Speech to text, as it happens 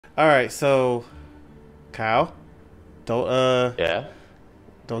All right, so Kyle, don't Yeah,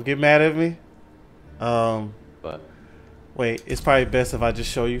 don't get mad at me. Um, but wait, it's probably best if I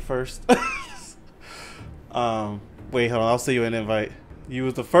just show you first. Wait, hold on, I'll send you an invite. You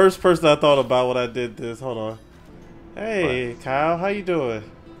was the first person I thought about when I did this. Hold on. what? Hey, Kyle, how you doing?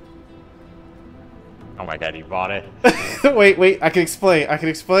 Oh my god, you bought it. Wait, I can explain. I can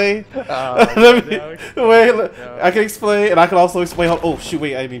explain. Oh, no, Wait, no. I can explain, and I can also explain. Oh shoot,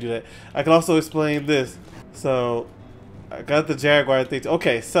 wait, I didn't do that. I can also explain this. So, I got the Jaguar thing.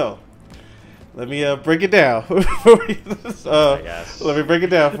 Okay, so let me break it down. I guess. Let me break it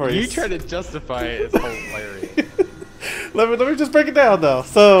down for you. You try to justify it. It's hilarious. Let me just break it down though.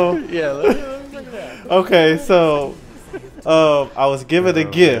 So, Yeah, let me bring it down. okay, so I was given a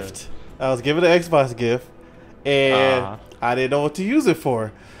Oh, gift. I was given an Xbox gift, and Uh-huh. I didn't know what to use it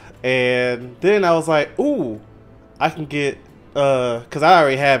for. And then I was like, "Ooh, I can get because I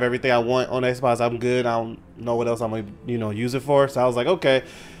already have everything I want on Xbox. I'm good. I don't know what else I'm gonna use it for. So I was like, okay,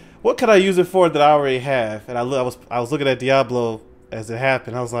 what could I use it for that I already have? And I was looking at Diablo as it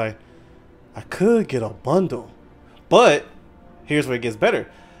happened. I was like, I could get a bundle, but here's where it gets better.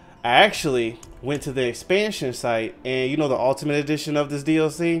 I actually went to the expansion site, and you know the Ultimate Edition of this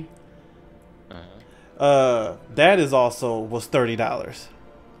DLC. That is also was $30.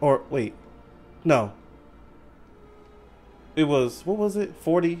 Or wait, no. It was, what was it?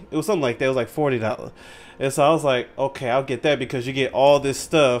 40? It was something like that. It was like $40. And so I was like, okay, I'll get that because you get all this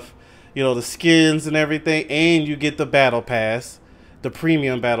stuff, you know, the skins and everything, and you get the battle pass, the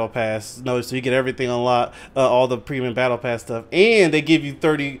premium battle pass. No, so you get everything unlocked, all the premium battle pass stuff, and they give you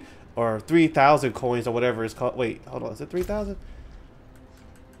 30 or 3,000 coins or whatever it's called. Wait, hold on, is it 3,000?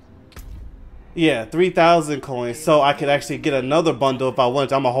 Yeah, 3,000 coins, so I could actually get another bundle if I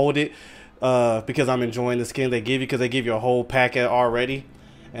wanted. I'm gonna hold it because I'm enjoying the skin they give you, because they give you a whole packet already,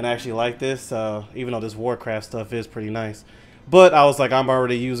 and I actually like this. Even though this Warcraft stuff is pretty nice, but I was like, I'm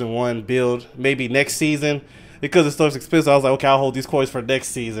already using one build. Maybe next season, because the stuff's expensive. I was like, okay, I'll hold these coins for next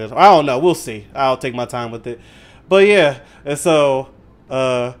season. I don't know. We'll see. I'll take my time with it. But yeah, and so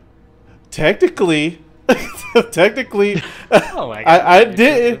technically. Technically, Oh my god. I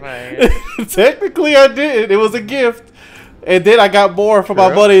didn't. Technically, I didn't. It was a gift, and then I got more for my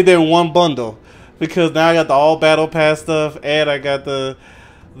True. money than one bundle, because now I got the all battle pass stuff, and I got the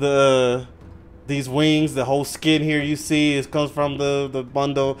these wings. The whole skin here you see it comes from the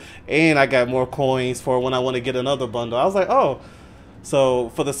bundle, and I got more coins for when I want to get another bundle. I was like, oh, so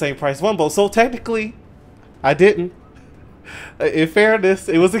for the same price one bundle. So technically, I didn't. In fairness,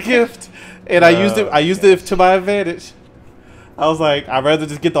 it was a gift, and I used it. I used it to my advantage. I was like, I'd rather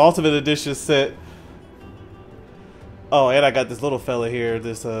just get the Ultimate Edition set. Oh, and I got this little fella here,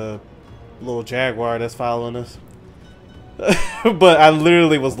 this little Jaguar that's following us. But I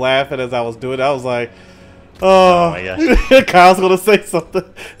literally was laughing as I was doing it. I was like, Oh oh, my gosh. Kyle's gonna say something.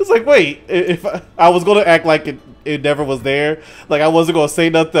 It's like, wait, if I was gonna act like it never was there. Like I wasn't gonna say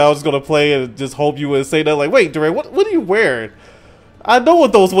nothing. I was just gonna play and just hope you would say nothing. Like, wait, Duray, what are you wearing? I know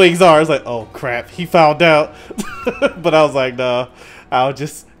what those wings are. It's like, oh crap, he found out. But I was like, no, I'll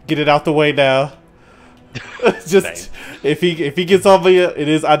just get it out the way now. Just Nice. if he gets off of you, it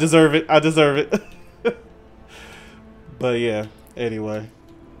is, I deserve it. I deserve it. But yeah, anyway.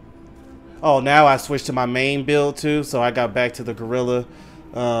 Oh, now I switched to my main build too, so I got back to the gorilla.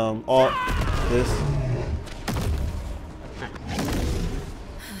 All this.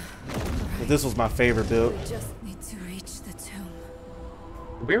 But this was my favorite build. Just need to reach the tomb.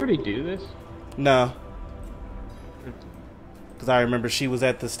 Did we already do this? No, because I remember she was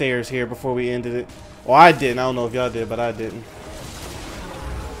at the stairs here before we ended it. Well, I didn't. I don't know if y'all did, but I didn't.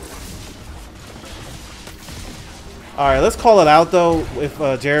 All right, let's call it out though. If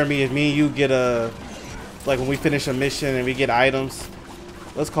Jeremy, if me and you get like when we finish a mission and we get items,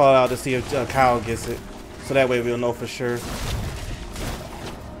 let's call it out to see if Kyle gets it, so that way we'll know for sure.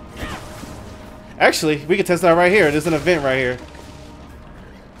 Actually, we can test it out right here. There's an event right here.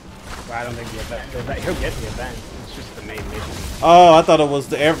 Well, I don't think the event, he'll get the event. It's just the main mission. Oh, I thought it was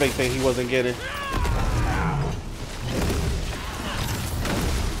the everything he wasn't getting.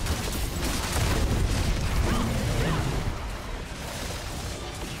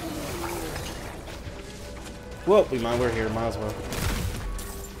 Well, we're here. Might as well.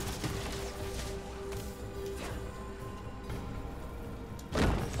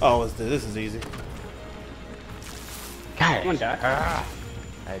 Oh, this is easy. God. Come on, Dad.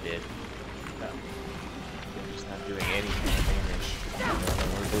 I did. No. I'm just not doing any damage.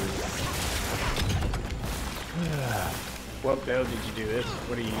 What build did you do this?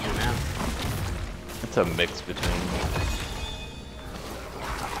 What are you using now? It's a mix between.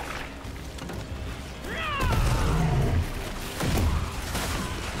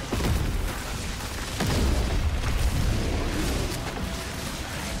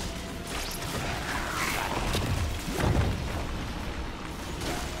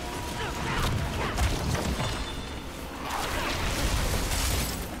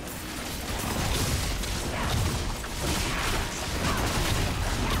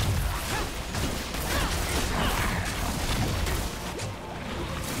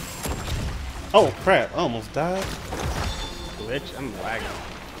 Oh crap! I almost died. Glitch? I'm lagging.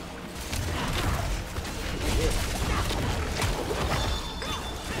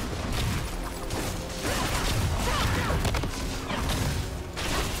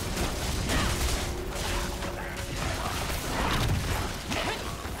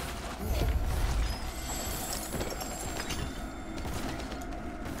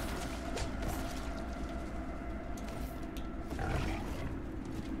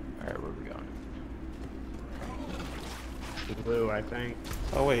 Alright, where are we going? Blue, I think.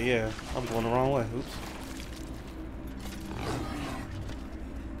 Oh wait, yeah, I'm going the wrong way. Oops.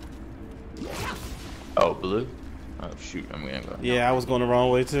 Oh, blue? Oh shoot, I'm gonna go. Yeah, I was going the wrong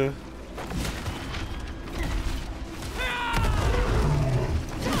way too.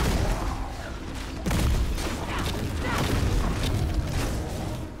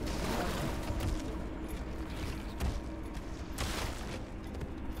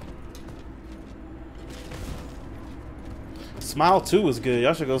 Smile 2 was good.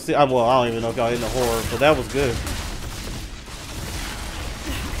 Y'all should go see. Well, I don't even know if y'all in the horror, but that was good.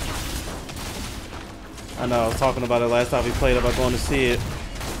 I know, I was talking about it last time we played about going to see it.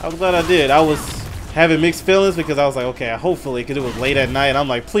 I was glad I did. I was having mixed feelings because I was like, okay, hopefully, because it was late at night. I'm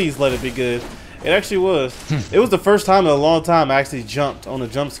like, please let it be good. It actually was. It was the first time in a long time I actually jumped on a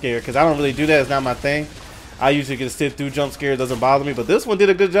jump scare because I don't really do that. It's not my thing. I usually can sit through jump scares. It doesn't bother me. But this one did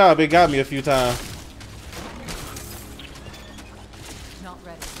a good job. It got me a few times. Not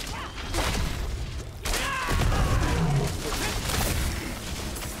ready.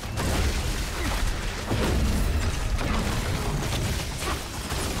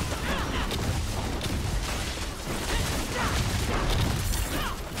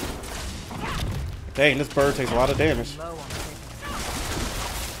 Dang, this bird takes a lot of damage. Low on signal.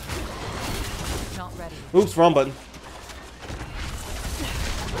 Not ready. Oops, wrong button.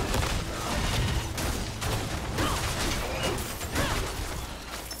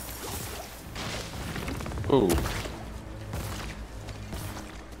 Ooh.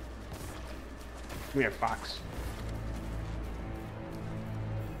 Come here, Fox.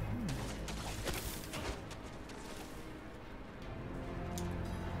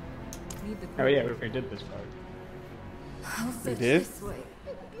 Need the Oh yeah, we did this part. I'll search did? this way.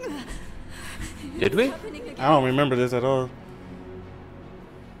 Did we? Happening again. I don't remember this at all.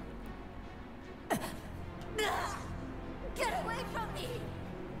 Get away from me!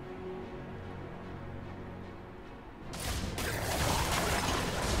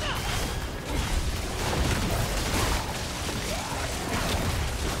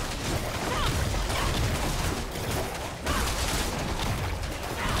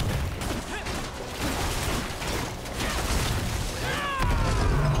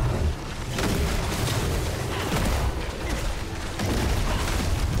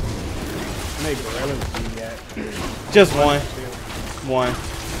 How many gorillas do you get? Just one. Two. One.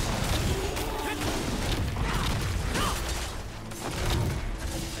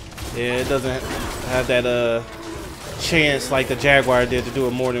 Yeah, it doesn't have that chance like the Jaguar did to do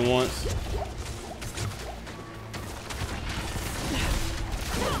it more than once.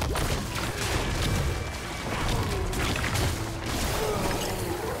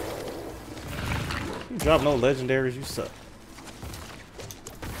 You drop no legendaries, you suck.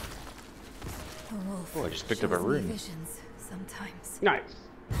 A wolf Oh, I just picked up a shows me rune. visions sometimes. Nice.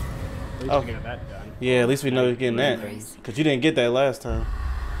 At least Oh. we got that done. Yeah, at least we know you're getting that. Because you didn't get that last time.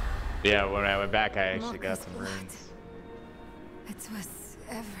 Yeah, when I went back, I actually got Marcus some blood. runes. It was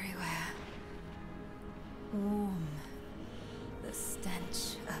everywhere. Warm. The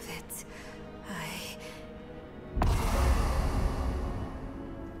stench of it.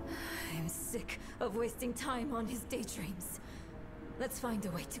 I'm sick of wasting time on his daydreams. Let's find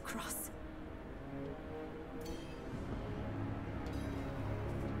a way to cross.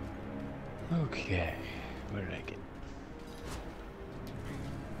 Okay. What did I get?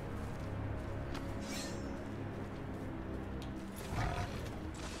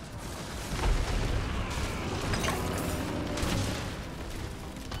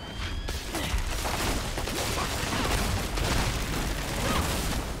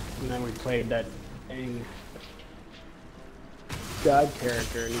 And then we played that dang god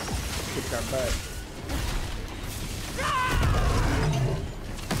character and he kicked our butt.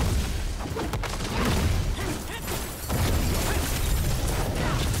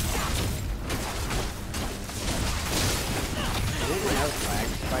 Is anyone else lag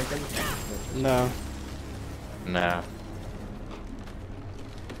spiking? No. Nah.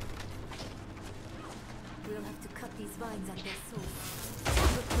 We'll have to cut these vines at their source.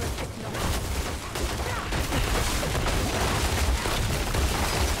 Look for a technology.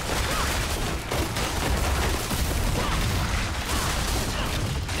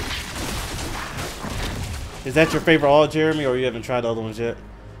 Is that your favorite alt, Jeremy, or you haven't tried the other ones yet?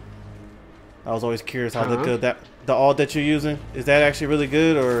 I was always curious how good the alt that you're using, is that actually really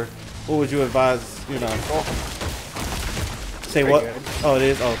good, or what would you advise? You know. Say what? Good. Oh, it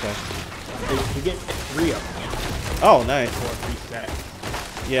is. Oh, okay. You get 3 of them. Oh, nice. For reset.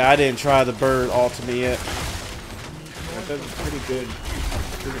 Yeah, I didn't try the bird ultimate yet. That does a pretty good.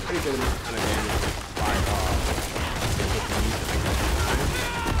 There's a pretty good amount of damage fired off.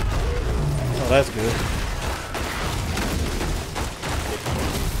 Oh, that's good.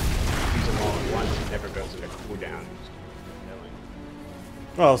 Use them all at once. It never goes into cooldown.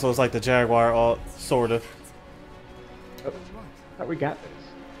 Oh, so it's like the Jaguar alt, sort of. Oh, I thought we got this.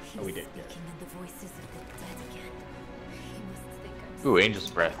 Oh, we did. Yeah. Ooh, Angel's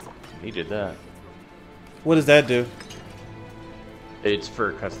Breath. Needed that. What does that do? It's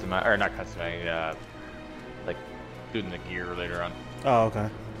for customizing, or not customizing, like doing the gear later on. Oh, okay.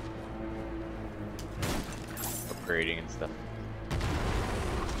 Upgrading and stuff.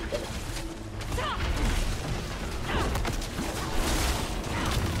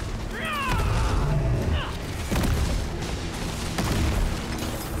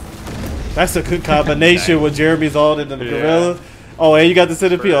 That's a good combination with Jeremy's alt and the Yeah. gorilla. Oh, and you got the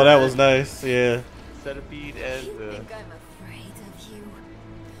centipede. Oh, that was nice. Yeah. Centipede as You the. think I'm afraid of you?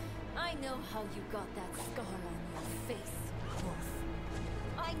 I know how you got that scar on your face, Wolf.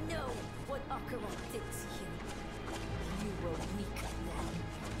 I know what Akarat did to you. You were weak then.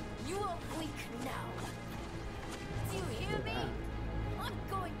 You are weak now. Do you hear me? I'm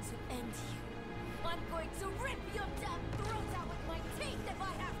going to end you. I'm going to rip your damn throat out with my teeth if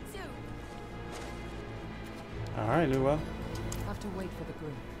I have to. All right, Newell. Have to wait for the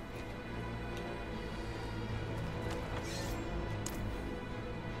group.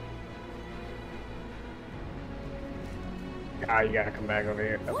 Ah, you gotta come back over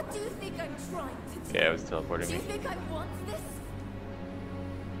here. Oh. What do you think I'm trying to do? Yeah, it was teleporting Do you me. think I want this?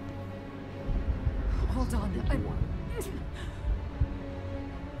 Hold on.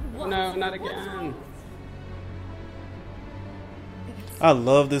 What? No, not What's again. wrong? I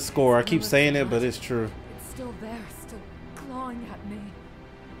love this score. I keep saying it, but it's true. It's still there, still clawing at me.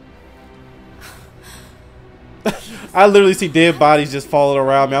 I literally see dead bodies just falling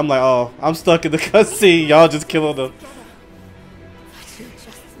around me. I'm like, oh, I'm stuck in the cutscene. Y'all just killing them. I feel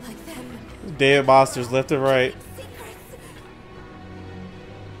just like them. Dead monsters left and right. Secrets.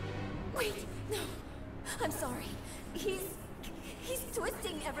 Wait, no. I'm sorry. He's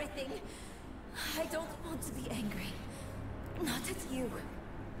twisting everything. I don't want to be angry. Not at you.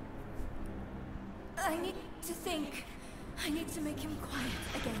 I need to think. I need to make him quiet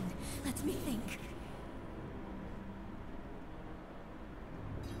again. Let me think.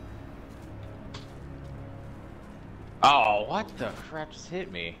 Oh, what the crap just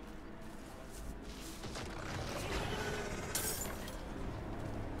hit me?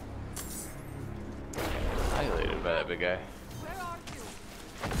 Annihilated by that big guy. Where are you?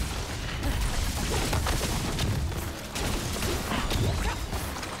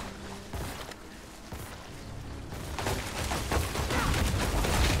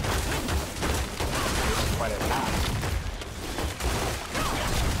 Quite a lot.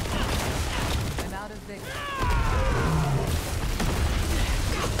 I'm out of vigor.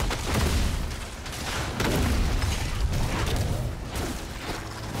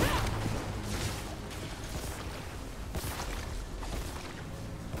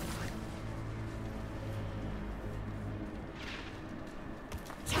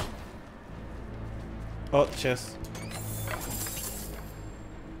 Oh, chest.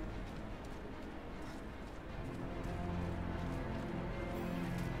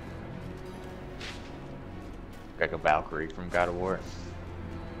 Like a Valkyrie from God of War.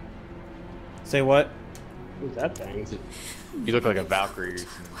 Say what? Who's that thing? You look like a Valkyrie.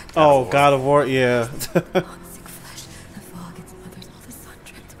 Oh, God of War. Yeah. On sick flesh, the fog it smothers all the sun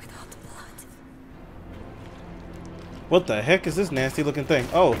dripped without blood. What the heck is this nasty looking thing?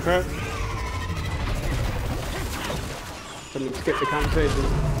 Oh, crap. Someone skip the conversation.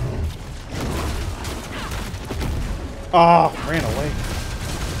 Oh, ran away.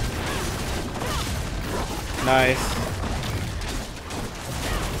 Nice.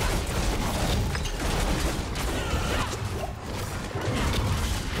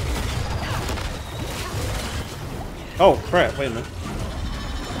 Oh, crap. Wait a minute.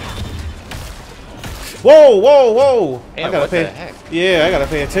 Whoa, whoa, whoa. Damn, I gotta what pay. the heck? Yeah, I gotta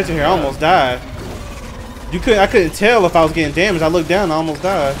pay attention here. I almost died. I couldn't tell if I was getting damaged. I looked down and I almost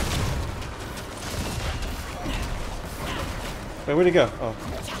died. Wait, where'd he go? Oh.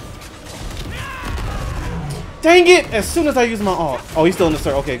 Dang it! As soon as I use my ult. Oh, he's still in the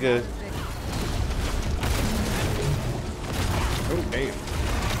circle. Okay, good.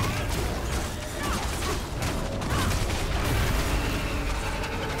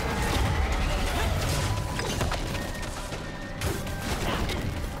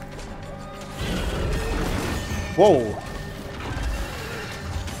 Whoa.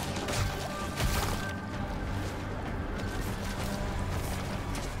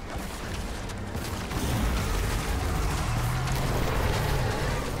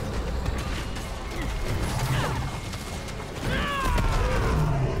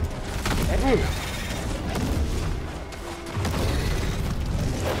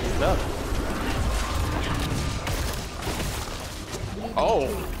 He's up.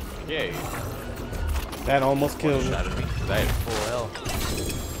 Oh, yay. That almost killed me. Shot at me because I had full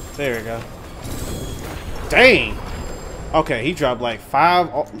health. There we go. Dang. Okay, he dropped like 5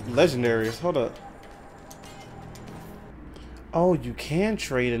 legendaries. Hold up. Oh, you can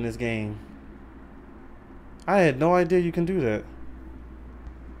trade in this game. I had no idea you can do that.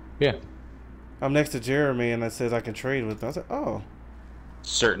 Yeah. I'm next to Jeremy and it says I can trade with him. I was like, oh.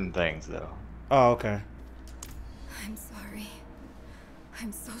 Certain things, though. Oh, okay. I'm sorry.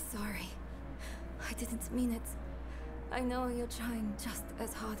 I'm so sorry. I didn't mean it. I know you're trying just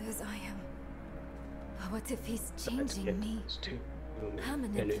as hard as I am. But what if he's Let's changing get me? this to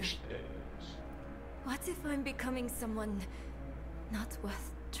Permanently. finish this. What if I'm becoming someone not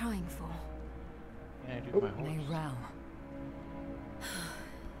worth trying for? Yeah, I do my horse. Neyrelle.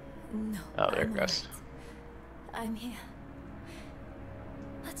 No. Oh, there it I'm goes. alright. I'm here.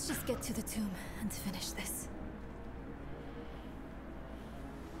 Let's just get to the tomb and finish this.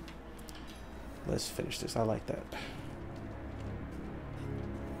 Let's finish this. I like that.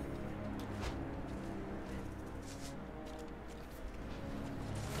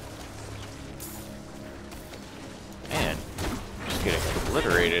 Man, just getting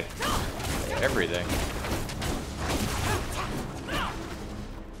obliterated. Everything.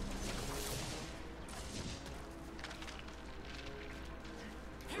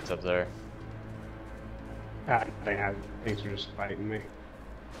 What's up there? Things are just fighting me.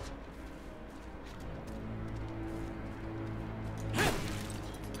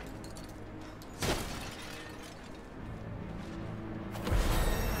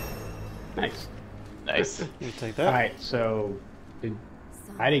 Nice. Nice. You take that. Alright, so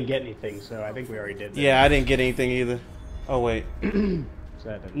I didn't get anything, so I think we already did that. Yeah, I didn't get anything either. Oh wait. So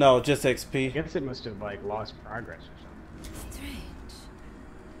that, No, just I XP. guess it must have like lost progress or something. Strange.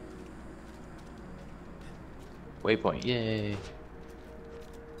 Waypoint, yay.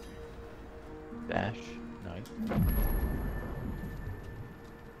 Dash, nice.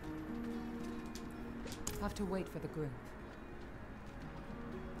 Have to wait for the group.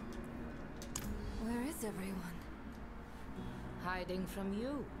 Where is everyone? Hiding from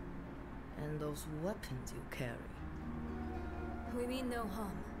you. And those weapons you carry. We mean no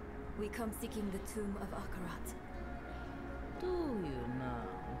harm. We come seeking the tomb of Akarat. Do you now?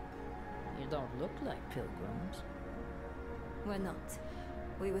 You don't look like pilgrims. We're not.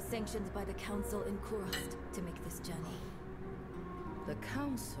 We were sanctioned by the council in Kurast to make this journey. The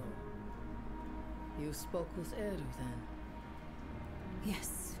council? You spoke with Eru then?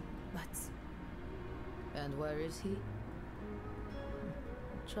 Yes, but And where is he?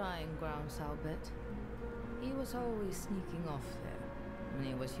 Trying grounds, I'll bet. He was always sneaking off there when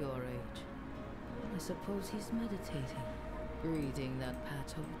he was your age. I suppose he's meditating, breathing that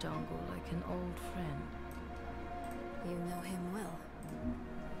patch of jungle like an old friend. you know him well.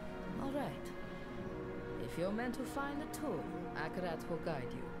 All right. If you're meant to find the tomb, Akarat will guide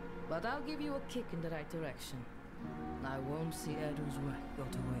you. But I'll give you a kick in the right direction. I won't see Eru's work go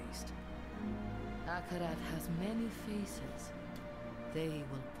to waste. Akarat has many faces. They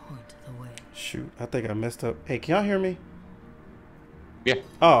will point the way. Shoot, I think I messed up. Hey, can y'all hear me? Yeah.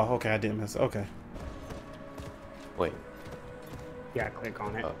 Oh, okay, I didn't mess. Okay. Wait. Yeah, click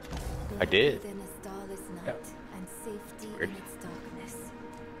on it. Oh, I did. Within a starless night, Yep. and safety Weird. in its darkness.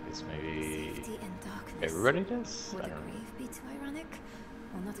 It's maybe Safety in darkness. everybody does? Would I a don't know. grave be too ironic?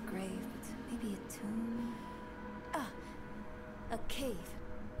 Well, not a grave, but maybe a tomb. Ah, a cave.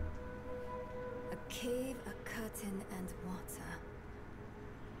 A cave, a curtain, and water.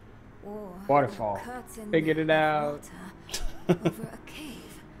 Or Waterfall. a curtain Figured it of out. water over a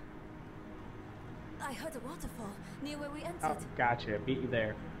cave. I heard a waterfall near where we entered. Oh, gotcha. Beat you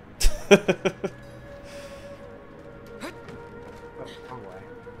there. Oh, wrong way.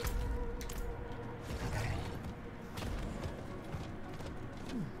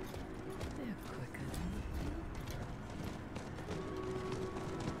 They're quicker than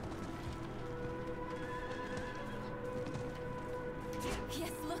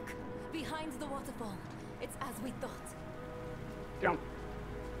Yes, look! Behind the waterfall. It's as we thought. Jump.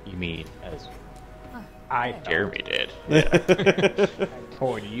 You mean as I Jeremy did? I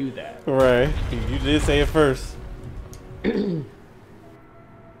told you that. Right. You did say it first. You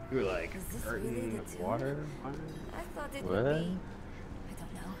were like, Is this curtain really the of tomb? water? I thought it What? would be, I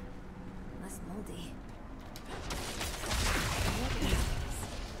don't know, less moldy.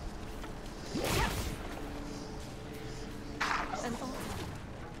 An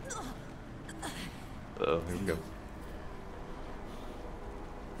altar. Oh, here we go.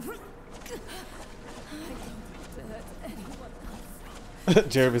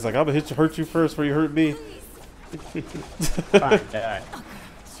 Jeremy's like, I'm gonna hurt you first before you hurt me. Fine, die.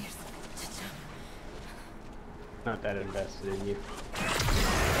 Cheers. Not that invested in you.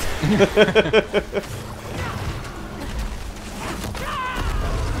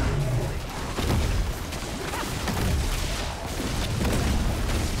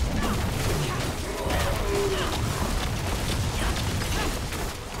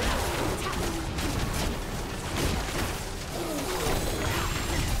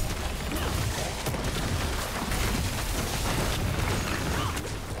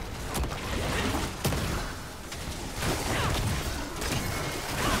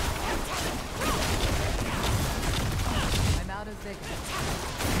 I'm out of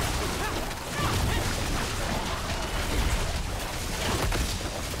vigor.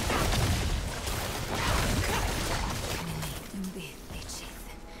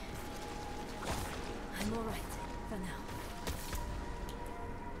 I'm alright for now.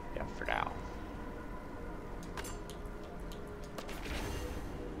 Yeah, for now.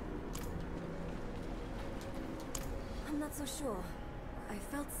 I'm not so sure. I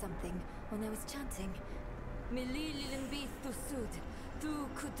felt something when I was chanting. Mili lilimbi thusud, tu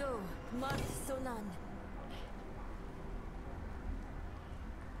kudo, mat sonan.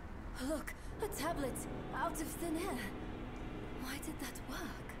 Look, a tablet out of thin air. Why did that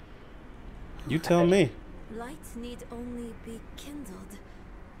work? You tell me. Light need only be kindled.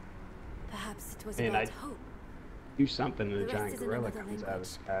 Perhaps it was Man, about I- hope. Do something and The a rest giant is in gorilla another comes out of the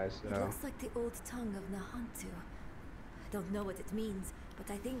sky, It so... looks like the old tongue of Nahantu. I don't know what it means, but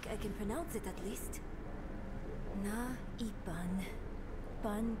I think I can pronounce it at least. Na ipan,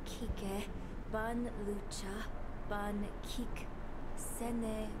 ban kike, ban lucha, ban kik,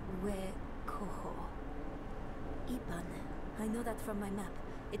 sene we koho. Ipan. I know that from my map.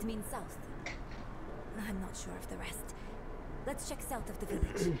 It means south. I'm not sure of the rest. Let's check south of the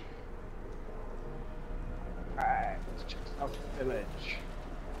village. Alright, let's check out the village.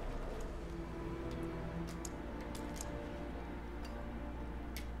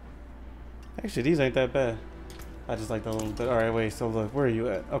 Actually, these ain't that bad. I just like the little bit. All right, wait. So look, where are you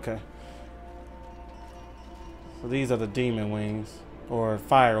at? Okay. So these are the demon wings or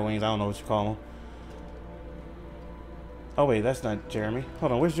fire wings. I don't know what you call them. Oh wait, that's not Jeremy.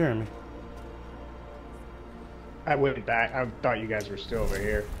 Hold on, where's Jeremy? I went back. I thought you guys were still over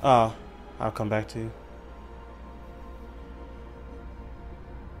here. Oh, I'll come back to you.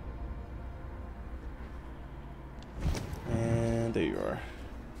 And there you are.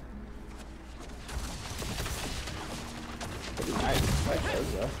 Pretty nice. I like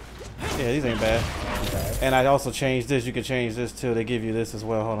those, though. Yeah, these ain't bad. And I also changed this. You can change this too. They give you this as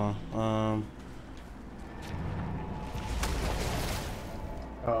well. Hold on.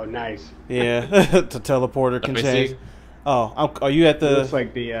 Oh, nice. Yeah, the teleporter can Let me change. see. Oh, are you at It the? looks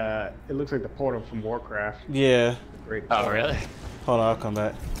like the it looks like the portal from Warcraft. Yeah. Great. Oh, portal. really? Hold on, I'll come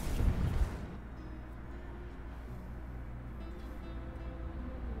back.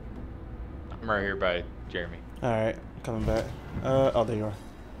 I'm right here by Jeremy. All right, coming back. Oh, there you are.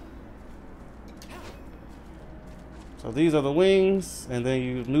 So these are the wings, and then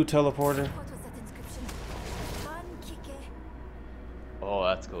you new teleporter. What was that inscription? Ban kike. Oh,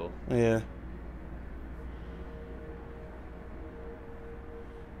 that's cool. Yeah.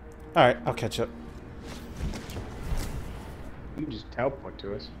 All right, I'll catch up. You can just teleport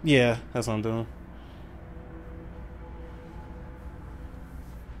to us. Yeah, that's what I'm doing.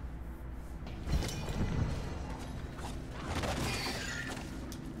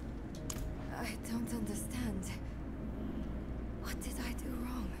 I don't understand. What did I do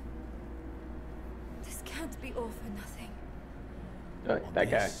wrong? This can't be all for nothing. That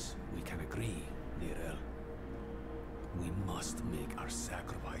guy. Yes, we can agree, Nirel. We must make our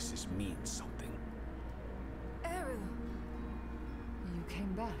sacrifices mean something. Eru, You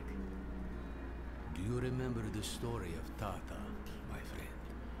came back. Do you remember the story of Tata, my friend?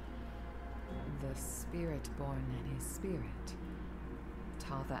 The spirit born in his spirit.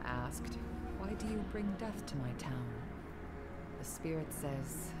 Tatha asked, "Why do you bring death to my town?" The spirit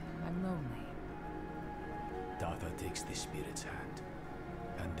says, "I'm lonely." Tata takes the spirit's hand,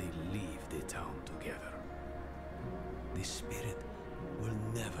 and they leave the town together. The spirit will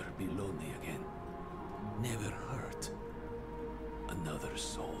never be lonely again. Never hurt another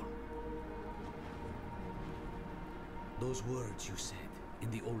soul. Those words you said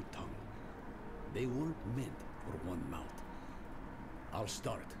in the old tongue, they weren't meant for one mouth. I'll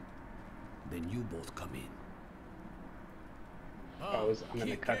start. Then you both come in. Oh, I'm in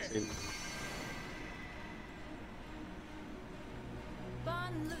the cutscene.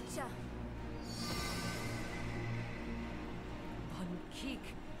 Ban Lucha. Kik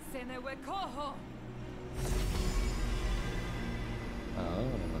Senewekoho. Oh.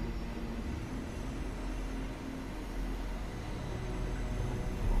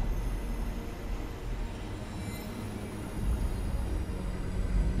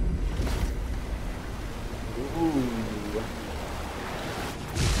 Ooh.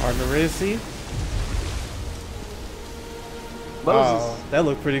 Are the Red Sea? Moses. Oh, that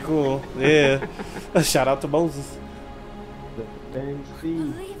looked pretty cool. Yeah. Shout out to Moses. The dang sea.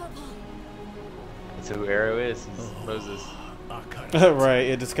 Unbelievable. That's who Arrow is. He's Moses. Akarat. Right,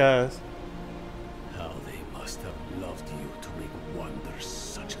 in disguise. How they must have loved you to make wonders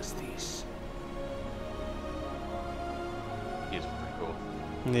such as these. He's pretty cool.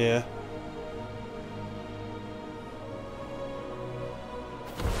 Yeah.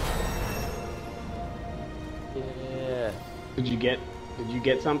 Yeah. Did you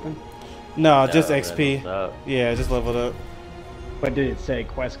get something? No, just No, XP. leveled up. Yeah, just leveled up. But did it say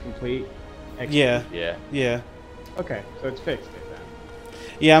quest complete? XP? Yeah, Yeah. yeah. Okay, so it's fixed it then.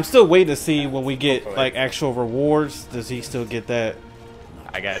 Yeah, I'm still waiting to see when we get Hopefully. like actual rewards. Does he still get that?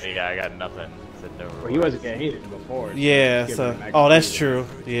 I got nothing. Said no. Well, he rewards. wasn't getting it before. so Yeah, just so give him oh, XP that's then. true.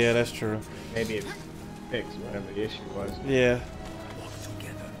 Yeah, that's true. Maybe it's fixed whatever the issue was. Yeah, Walk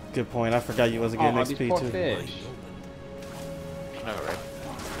together. good point. I forgot you wasn't getting Oh, these XP poor too. fish. Oh,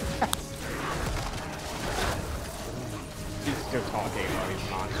 right. He's still talking about these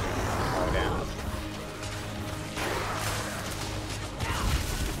monsters fall down.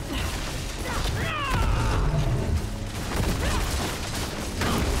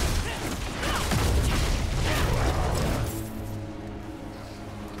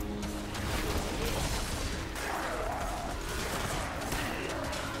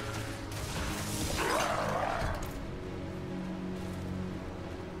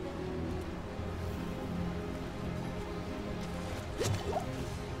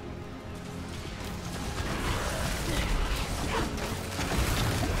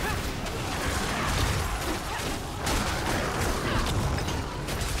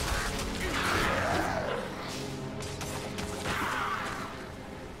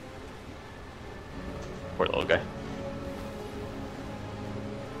 Poor little guy.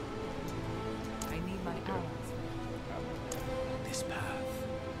 I need my allies. This path.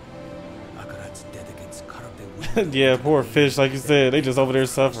 Akarat's dead against corrupted Yeah, poor fish, like you said, they just over there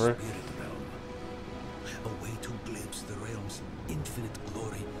suffering. Spirit realm. A way to glimpse the realm's infinite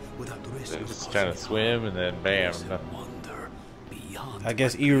glory without risk They're of just trying to cosmic swim and then bam. harm. nothing. Wonder beyond I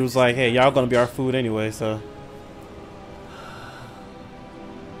guess Iru's like, hey, y'all gonna be our food anyway, so.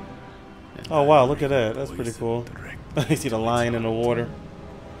 Oh wow, look at that. That's pretty cool. You see the lion in the water.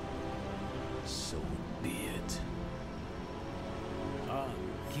 So be it. Ah,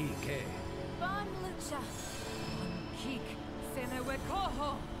 Kike. Ban Lucha. Kik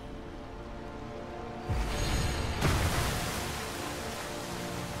Senewekoho.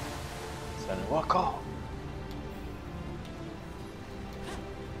 Walk off.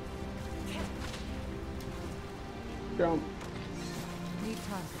 Jump. Need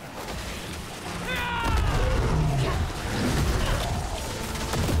time for that.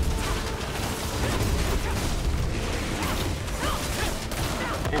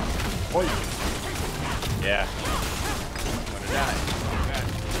 Poison. Yeah. Wanna die.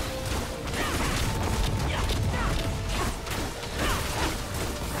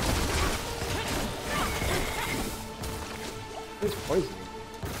 It's poisoning.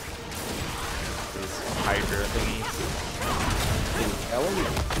 These Hydra thingies.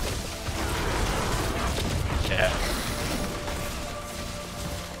 Element. Yeah.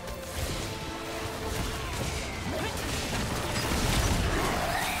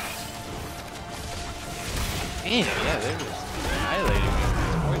 Damn, yeah, they're just annihilating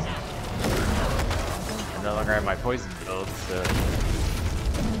me with poison. I no longer have my poison build, so.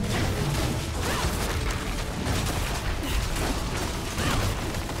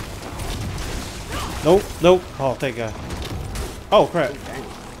 Nope, nope. Oh, thank God. Oh crap.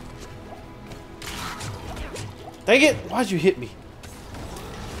 Dang it! Why'd you hit me?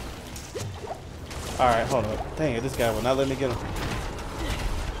 Alright, hold up. Dang it, this guy will not let me get him.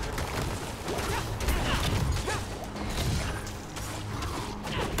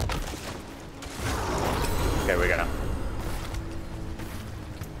 Okay, we got him.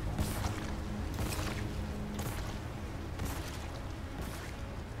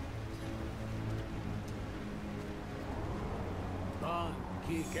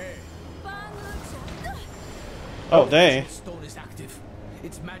 Oh, dang. Stone is active.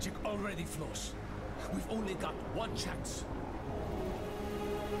 Its magic already flows. We've only got one chance.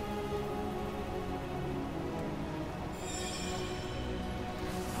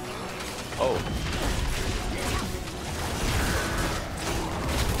 Oh.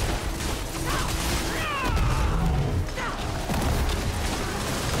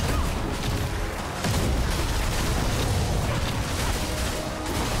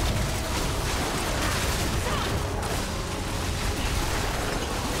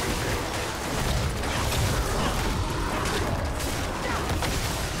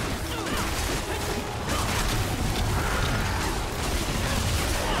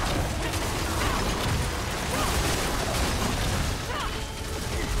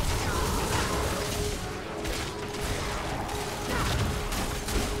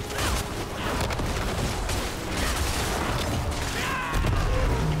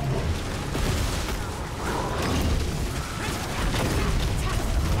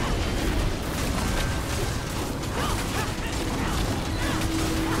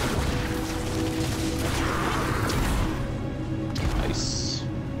 Nice.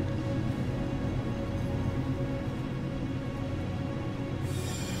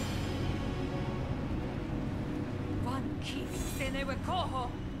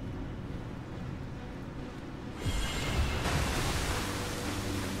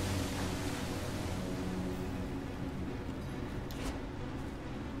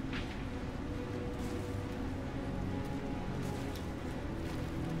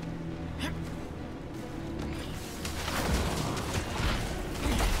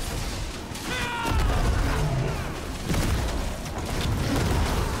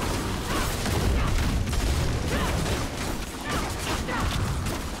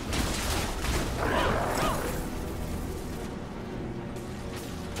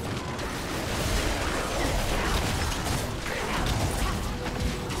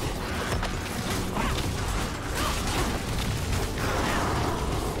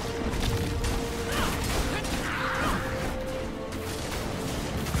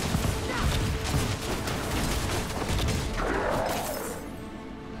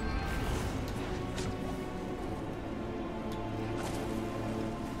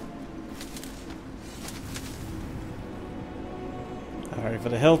 Alright, for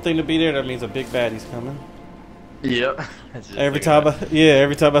the health thing to be there, that means a big baddie's coming. Yep. Every time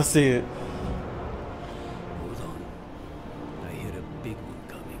every time I see it. Hold on. I hear a big one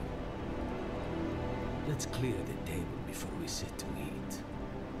coming. Let's clear the table before we sit to eat.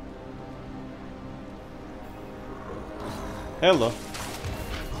 Hello.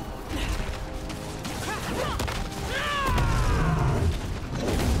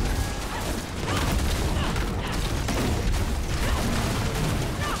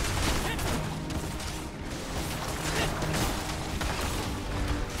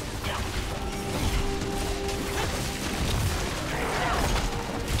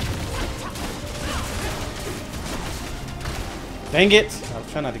 Dang it! I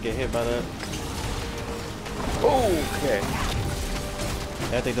was trying not to get hit by that. Okay.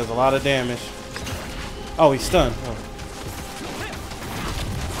 That thing does a lot of damage. Oh, he's stunned. Oh.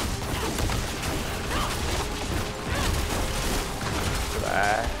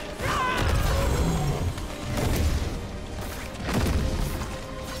 Bye.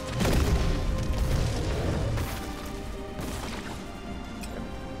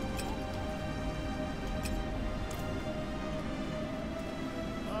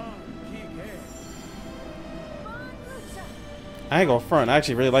 I ain't gonna front. I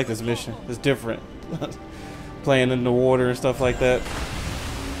actually really like this mission. It's different. Playing in the water and stuff like that.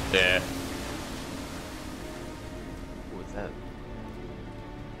 Yeah. What's that?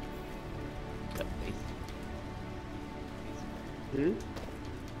 That face. Hmm?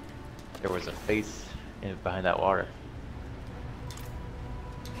 There was a face behind that water.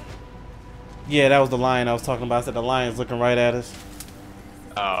 Yeah, that was the lion I was talking about. I said the lion's looking right at us.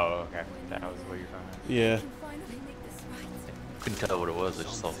 Oh, okay. That was what you're talking about. Yeah. Couldn't tell what it was. I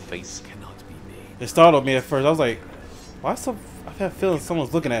just saw a face. Cannot be made. It startled me at first. I was like, why so... I had a feeling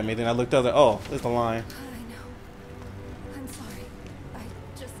someone's looking at me. Then I looked up like, oh, it's the lion. I know. I'm sorry. I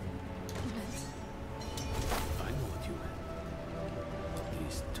just meant... I know what you meant. It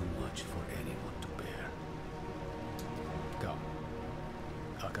is too much for anyone to bear. Come.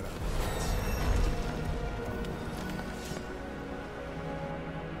 Akara.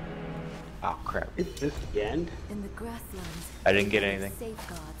 Oh crap! Is this the end? In the grasslands, I didn't get anything.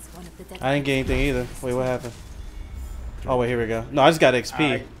 safeguards one of the I didn't get anything either. Wait, what happened? Oh, wait, here we go. No, I just got XP.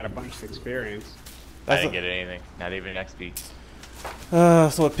 I got a bunch of experience. I That's didn't get anything. Not even XP.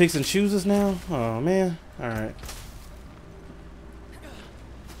 So it picks and chooses now? Oh, man. Alright.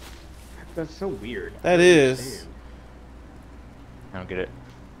 That's so weird. That I don't is. understand. I don't get it.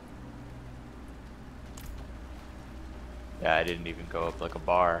 Yeah, I didn't even go up like a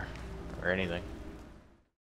bar or anything.